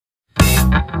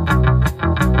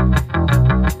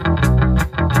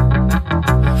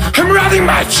I'm riding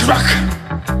my truck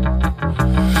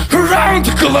around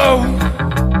the globe.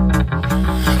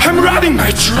 I'm riding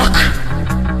my truck,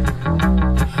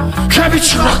 heavy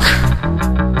truck.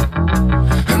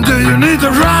 And do you need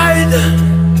a ride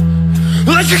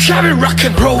like a heavy rock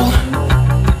and roll?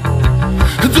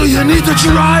 Do you need to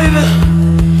drive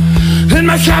in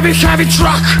my heavy, heavy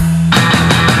truck?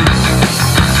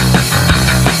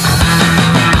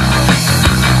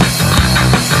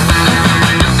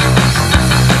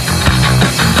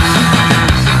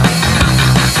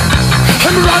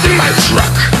 I'm riding my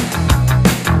truck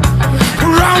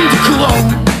around the globe.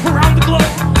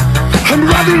 I'm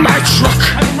riding my truck,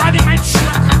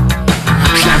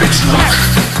 heavy truck.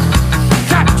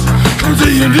 Do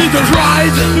you need a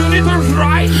ride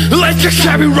like a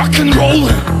heavy rock and roll?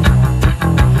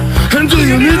 And do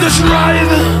you need a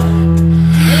drive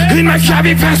in my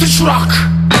heavy fancy truck?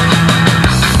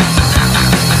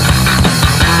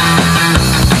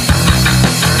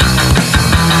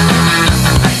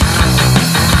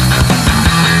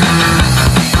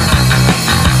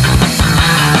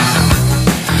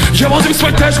 Ja vozim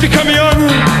svoj teški kamion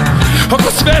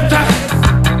oko sveta.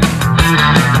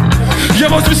 Ja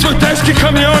vozim svoj teški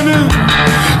kamion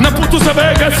na putu za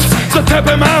Vegas, za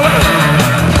tebe mala.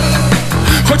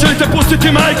 Hoće li te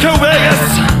pustiti majka u Vegas?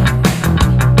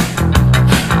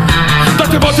 Da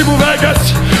te vodim u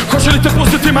Vegas. Hoće li te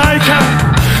pustiti majka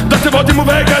da te vodim u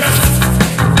Vegas?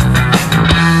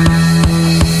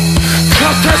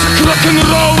 Kao težak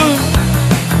rock'n'roll.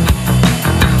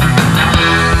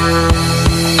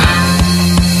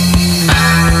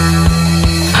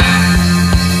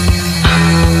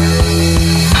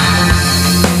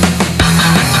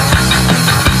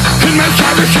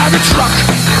 Heavy truck,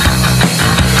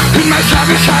 in my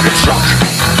heavy, heavy truck,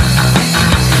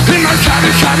 in my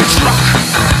heavy, heavy truck,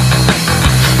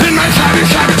 in my heavy,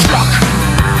 heavy truck.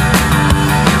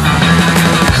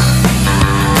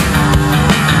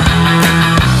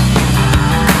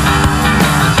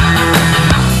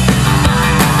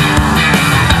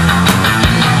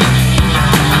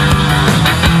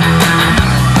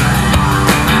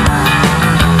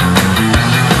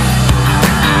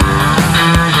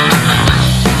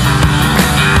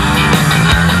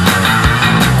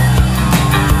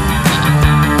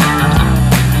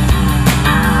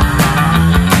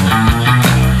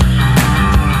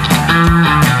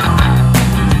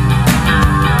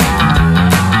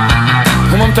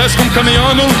 Teškom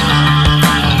kamionu.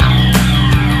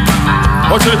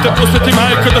 Hoće li te pustiti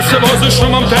majka da se voziš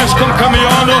u mom teškom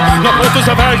kamionu na putu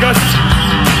za Vegas?